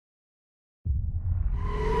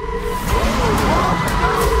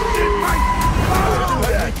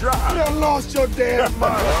your damn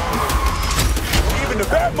mouth. Even the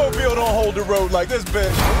Batmobile don't hold the road like this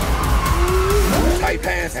bitch. Tight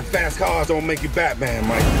pants and fast cars don't make you Batman,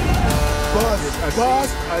 Mike. Buzz.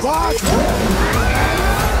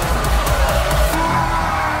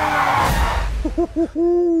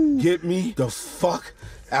 Get me the fuck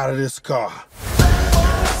out of this car.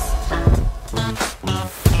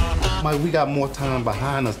 Mike, we got more time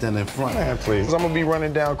behind us than in front. Man, please. I'm gonna be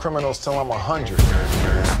running down criminals till I'm 100.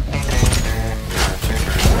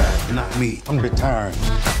 Not me. I'm retiring.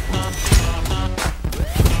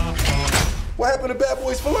 What happened to Bad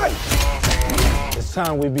Boys for Life? It's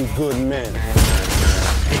time we be good men.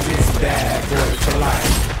 It's Bad Boys for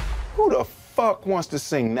Life. Who the fuck wants to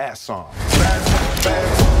sing that song?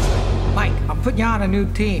 Mike, I'm putting you on a new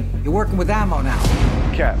team. You're working with Ammo now.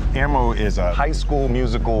 Cap, Ammo is a high school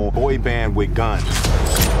musical boy band with guns.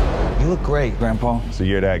 You look great, Grandpa. So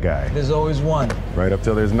you're that guy. There's always one. Right up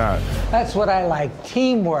till there's not. That's what I like,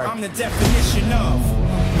 teamwork. I'm the definition of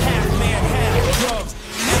half man, half drugs,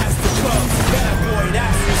 master drugs, bad boy,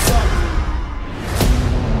 that's what's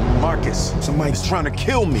up. Marcus, somebody's trying to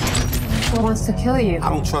kill me. Who wants to kill you? I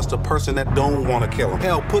don't trust a person that don't want to kill him.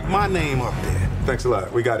 Hell, put my name up there. Thanks a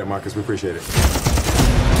lot. We got it, Marcus. We appreciate it.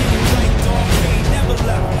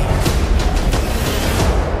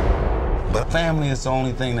 But family is the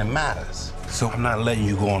only thing that matters. So I'm not letting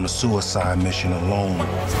you go on a suicide mission alone.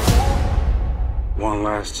 One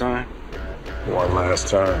last time. One last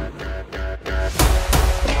time. It's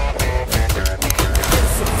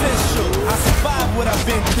official. I survived what I've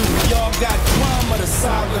been through. Y'all got drama, the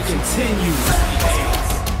saga continues.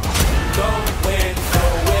 Going nowhere. We ain't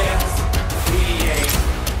going nowhere.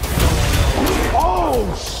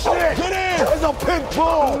 Oh, shit! Get in! There's a pit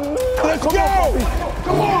bull! Let's go!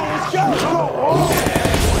 Come on, let's go!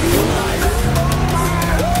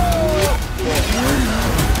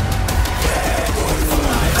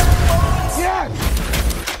 Yes!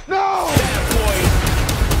 No!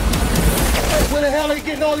 Where the hell are they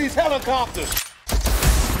getting all these helicopters?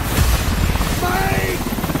 Mike!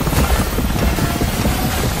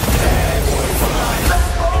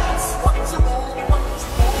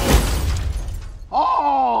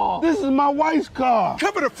 Oh, this is my wife's car.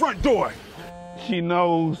 Cover the front door. She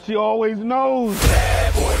knows. She always knows.